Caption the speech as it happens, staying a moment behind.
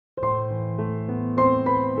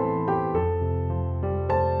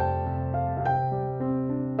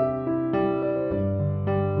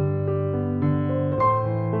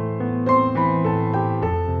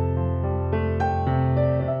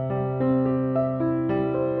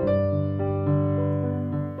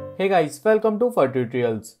Hey guys, welcome to Fattu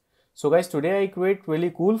tutorials. So guys, today I create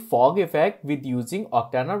really cool fog effect with using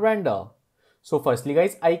Octane Render. So firstly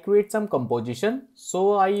guys, I create some composition.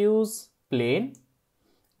 So I use plane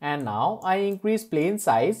and now I increase plane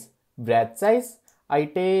size, breadth size. I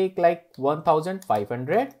take like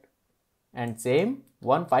 1500 and same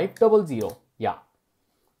 1500. Yeah.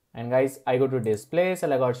 And guys, I go to display,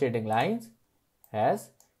 select our shading lines.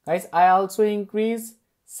 Yes. Guys, I also increase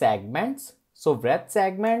segments. So breadth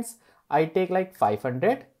segments, I take like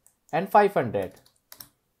 500 and 500.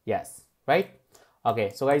 Yes, right?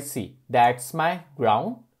 Okay, so guys, see, that's my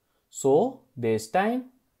ground. So this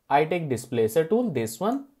time I take displacer tool, this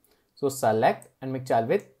one. So select and make child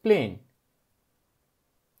with plane.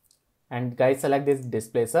 And guys, select this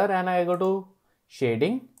displacer and I go to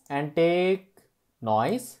shading and take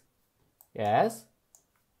noise. Yes.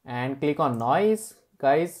 And click on noise.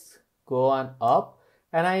 Guys, go on up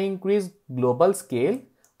and I increase global scale.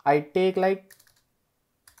 I take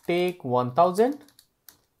 1000.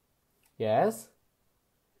 Yes.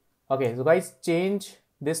 Okay, so guys, change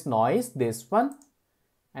this noise, this one,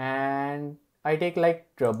 and I take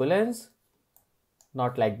like turbulence,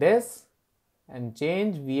 not like this, and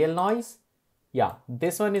change VL noise. Yeah,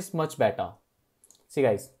 this one is much better. See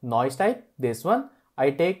guys, noise type, this one, I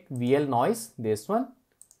take VL noise, this one,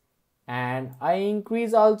 and I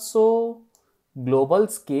increase also global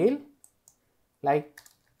scale, like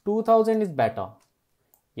 2000 is better.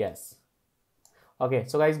 Yes. Okay,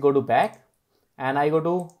 so guys, go to back and I go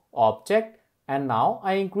to object and now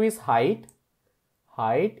I increase height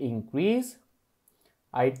increase.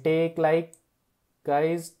 I take like,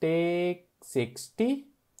 guys, take 60.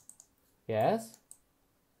 Yes.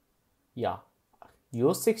 Yeah,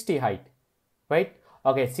 use 60 height, right?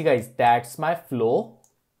 Okay, see guys, that's my flow,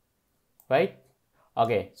 right?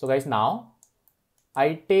 Okay, so guys, now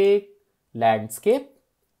I take landscape,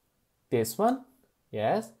 this one.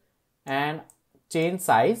 Yes. And change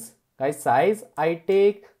size. Guys, size, I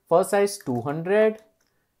take first size 200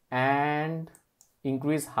 and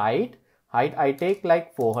increase height. Height I take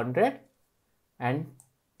like 400 and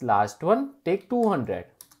last one take 200.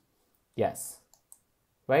 Yes,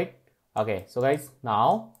 right? Okay, so guys,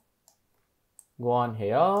 now go on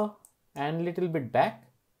here and little bit back.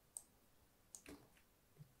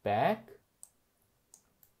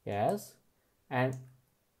 Yes, and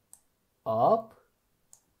up.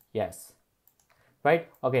 Yes, right?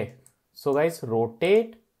 Okay, so guys,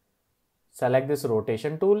 rotate, select this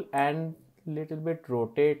rotation tool and little bit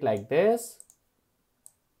rotate like this.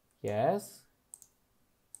 Yes.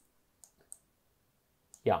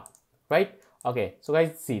 Yeah, right? Okay, so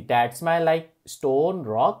guys, see, that's my like stone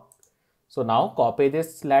rock. So now copy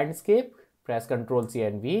this landscape, press Ctrl C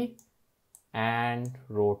and V and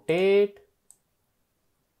rotate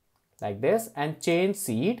like this and change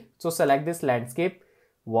seed. So select this landscape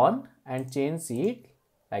one and change seed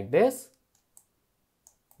like this.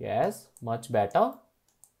 Yes, much better.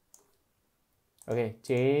 Okay,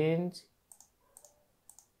 change.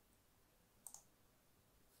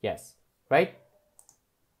 Yes, right?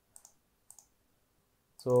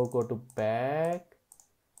 So go to back.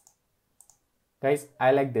 Guys, I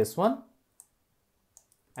like this one.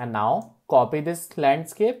 And now copy this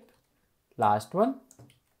landscape, last one,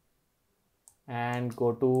 and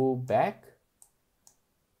go to back.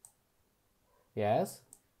 Yes,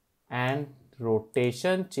 and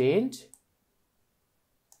rotation change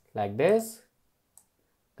like this.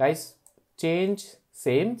 Guys, change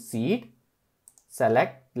same seed,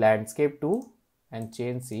 select landscape 2 and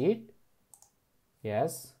change seed.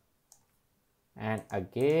 Yes, and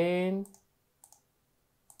again.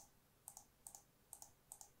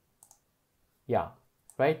 Yeah,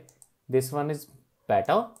 right? This one is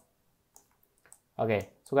better. Okay,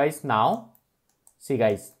 so guys, now see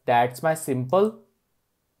guys, that's my simple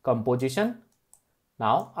composition.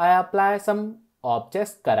 Now I apply some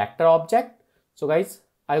objects, character object. So guys,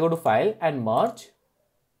 I go to file and merge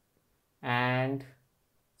and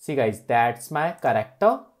see guys, that's my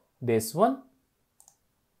character, this one,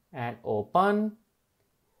 and open.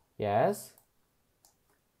 Yes.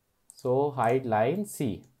 So hide line,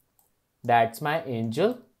 see, that's my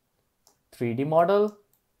angel 3D model.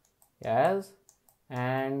 Yes.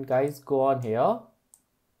 And guys, go on here,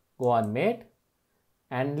 go on mate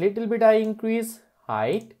and little bit I increase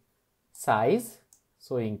height, size.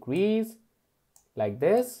 So increase like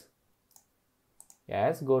this.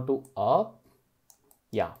 Yes, go to up.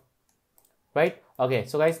 Yeah, right? Okay,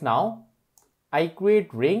 so guys, now I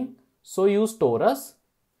create ring. So use taurus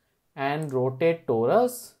and rotate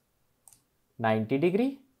taurus 90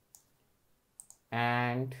 degree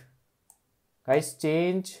and guys,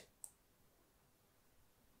 change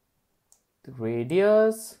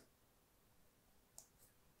radius.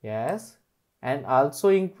 Yes, and also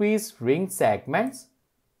increase ring segments.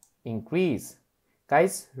 Increase.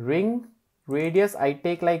 Guys, ring radius I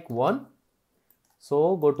take like 1.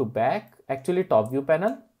 So go to back, actually top view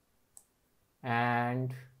panel,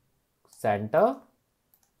 and center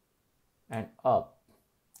and up.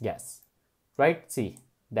 Yes, right, see,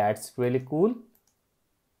 that's really cool.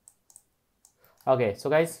 Okay, so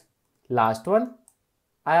guys, last one,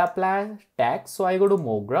 I apply text. So I go to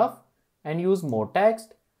more graph and use more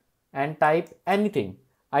text and type anything.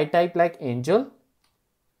 I type like angel.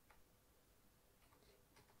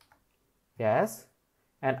 Yes,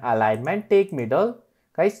 and alignment take middle.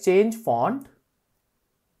 Guys, change font.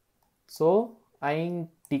 So I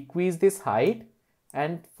decrease this height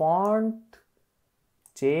and font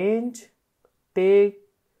change, take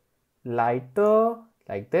lighter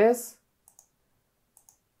like this.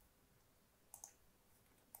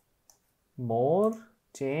 More,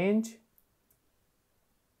 change.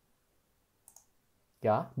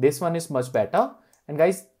 Yeah, this one is much better. And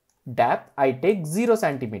guys, depth I take 0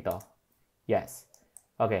 centimeter. Yes.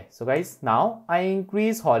 Okay, so guys, now I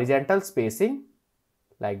increase horizontal spacing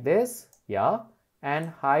like this. Yeah, and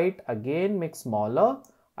height again make smaller.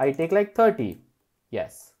 I take like 30.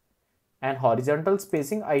 Yes, and horizontal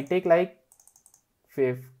spacing I take like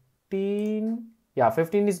 15. Yeah,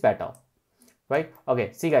 15 is better, right?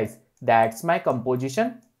 Okay, see guys, that's my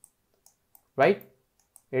composition, right?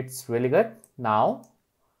 It's really good. Now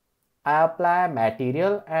I apply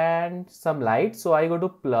material and some light. So I go to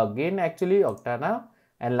plugin, actually Octane,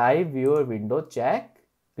 and live viewer window, check,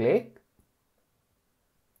 click.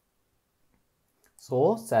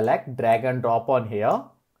 So select, drag and drop on here.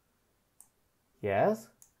 Yes,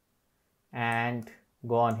 and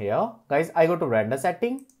go on here. Guys, I go to render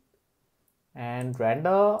setting and render,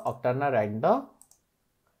 Octane render,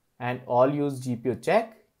 and all use GPU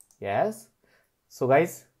check. Yes. So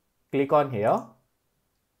guys, click on here,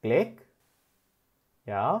 click.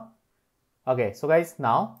 Yeah. Okay, so guys,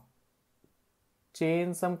 now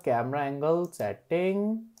change some camera angle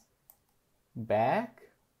setting, back.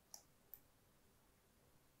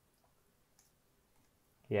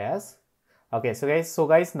 Yes. Okay, so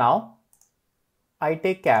guys, now I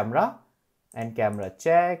take camera and camera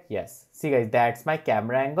check. Yes, see guys, that's my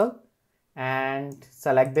camera angle, and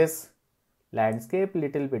select this landscape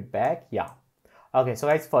little bit back. Yeah. Okay, so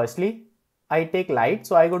guys, firstly I take light.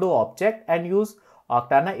 So I go to object and use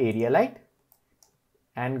Octane area light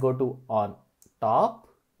and go to on top.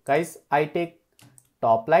 Guys, I take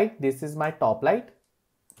top light. This is my top light.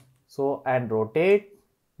 So and rotate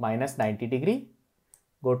minus 90 degree.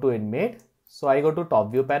 Go to in mid. So I go to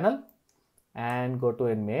top view panel and go to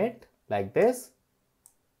in mid like this.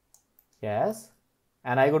 Yes,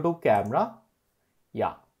 and I go to camera.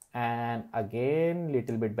 Yeah, and again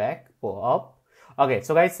little bit back, go up. Okay,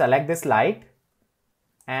 so guys, select this light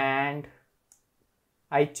and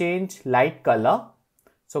I change light color.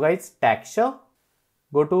 So guys, texture,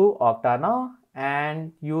 go to Octane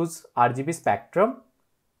and use RGB spectrum.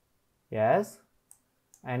 Yes,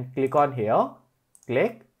 and click on here,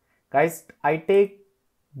 click. Guys, I take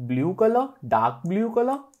blue color, dark blue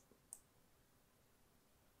color.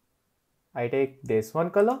 I take this one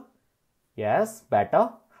color. Yes,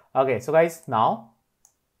 better. Okay, so guys, now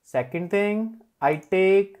second thing, I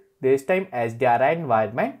take this time HDRI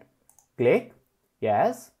environment, click.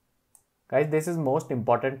 Yes, guys, this is most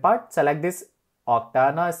important part. Select this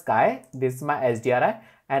Octane sky. This is my HDRI,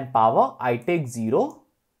 and power I take 0.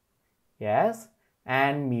 Yes,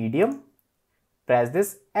 and medium, press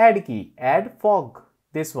this add key, add fog,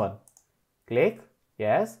 this one, click.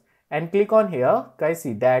 Yes, and click on here. Guys,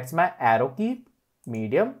 see, that's my arrow key,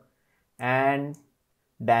 medium, and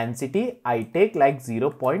density I take like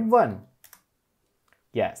 0.1.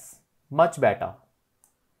 Yes, much better.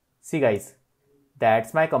 See guys,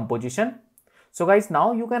 that's my composition. So guys,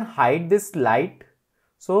 now you can hide this light.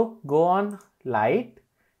 So go on light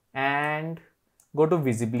and go to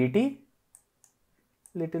visibility,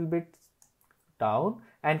 little bit down,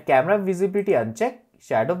 and camera visibility uncheck,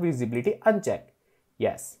 shadow visibility uncheck.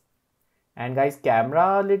 Yes, and guys,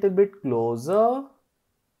 camera a little bit closer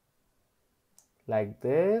like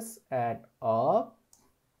this and up.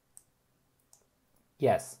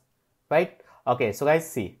 Yes, right. Okay, so guys,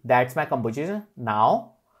 see, that's my composition.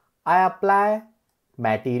 Now I apply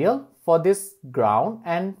material for this ground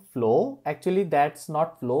and flow. Actually, that's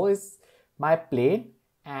not flow, is my plane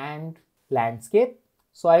and landscape.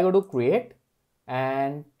 So I go to create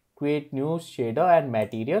and create new shader and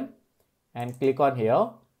material and click on here.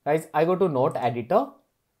 Guys, I go to node editor.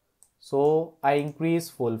 So I increase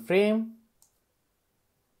full frame.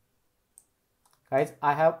 Guys,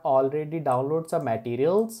 I have already downloaded some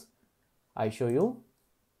materials. I show you.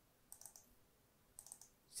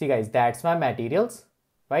 See guys, that's my materials,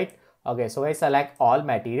 right? Okay, so I select all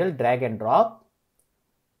material, drag and drop,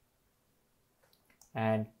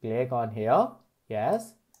 and click on here.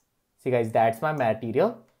 Yes. See guys, that's my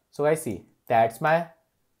material. So guys, see, that's my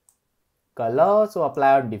color. So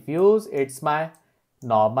apply on diffuse. It's my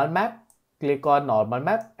normal map. Click on normal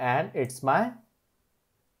map, and it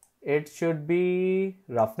should be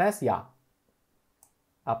roughness. Yeah.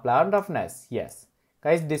 Apply on roughness. Yes.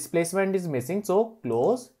 Guys, displacement is missing. So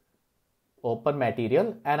close, open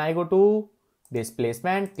material, and I go to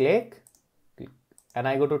displacement, click, and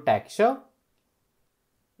I go to texture,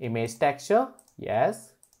 image texture.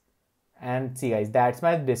 Yes. And see guys, that's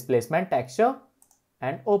my displacement texture,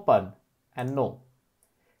 and open, and no.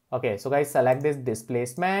 Okay, so guys, select this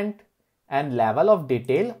displacement and level of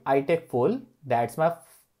detail. I take full. That's my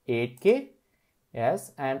 8K.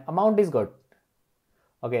 Yes, and amount is good.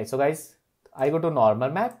 Okay, so guys, I go to normal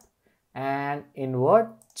map and invert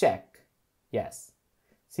check. Yes.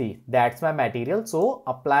 See, that's my material. So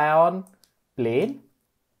apply on plane.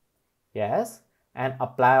 Yes. And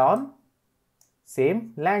apply on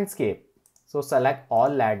same landscape. So select all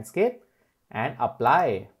landscape and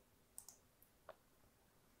apply.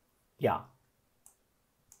 Yeah.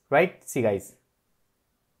 Right. See guys.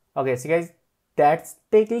 Okay. See guys, that's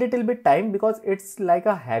take a little bit time because it's like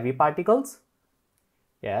a heavy particles.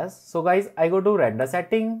 Yes. So guys, I go to render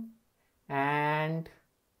setting and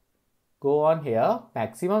go on here.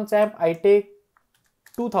 Maximum champ I take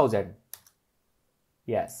 2000.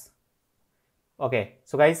 Yes. Okay.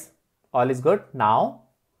 So guys, all is good. Now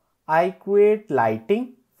I create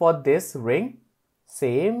lighting for this ring.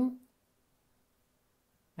 Same.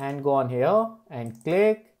 And go on here and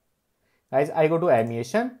click. Guys, I go to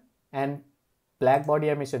animation and black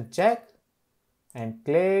body animation check and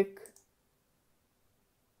click.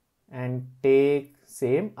 And take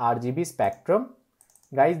same RGB spectrum.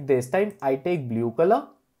 Guys, this time I take blue color.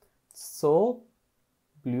 So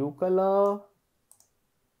blue color.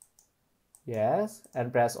 Yes,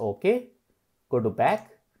 and press OK. Go to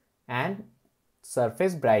back and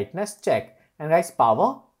surface brightness check. And guys,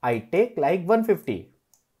 power I take like 150.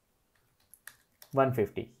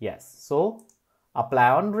 150. Yes. So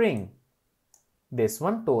apply on ring. This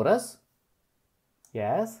one taurus.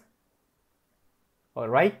 Yes. All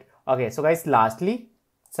right. Okay, so guys, lastly,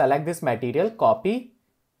 select this material, copy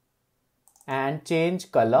and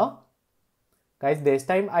change color. Guys, this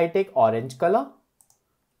time I take orange color.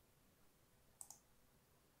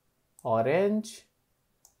 Orange.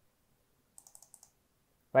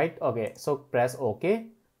 Right, okay, so press OK.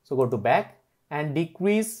 So go to back and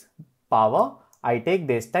decrease power. I take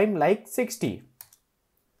this time like 60.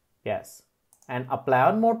 Yes. And apply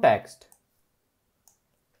on more text.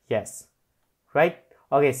 Yes. Right.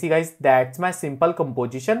 Okay, see guys, that's my simple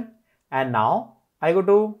composition. And now I go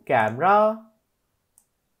to camera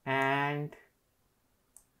and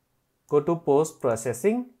go to post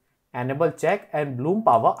processing, enable check and bloom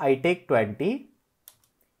power. I take 20.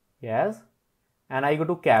 Yes. And I go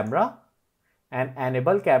to camera and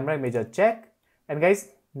enable camera imager check. And guys,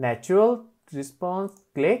 natural response,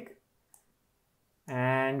 click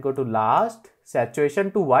and go to last,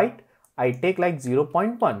 saturation to white. I take like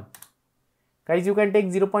 0.1. Guys, you can take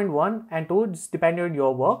 0.1 and 2, just depending on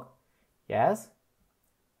your work. Yes.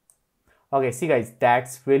 Okay, see guys,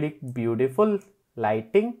 that's really beautiful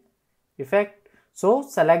lighting effect. So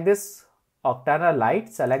select this Octane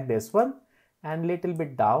light, select this one and little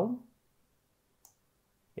bit down.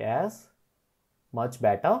 Yes, much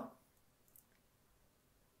better.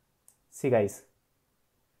 See guys,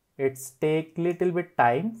 it's take little bit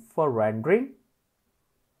time for rendering.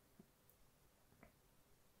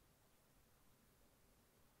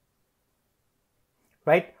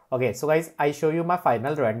 Right. Okay, so guys, I show you my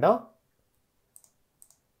final render.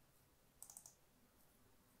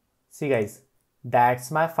 See guys, that's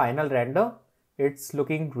my final render. It's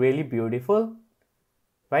looking really beautiful.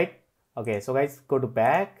 Right. Okay, so guys, go to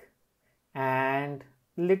back and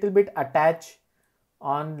little bit attach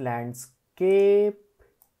on landscape.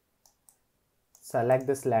 Select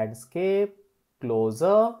this landscape,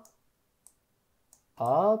 closer,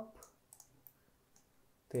 up,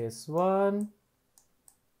 this one.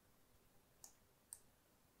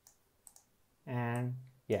 And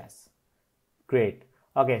yes, great.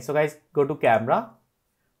 Okay, so guys, go to camera.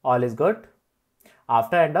 All is good.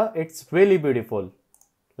 After render, it's really beautiful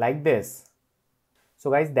like this. So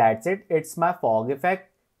guys, that's it. It's my fog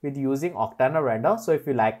effect with using Octane Render. So if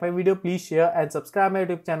you like my video, please share and subscribe my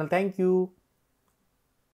YouTube channel. Thank you.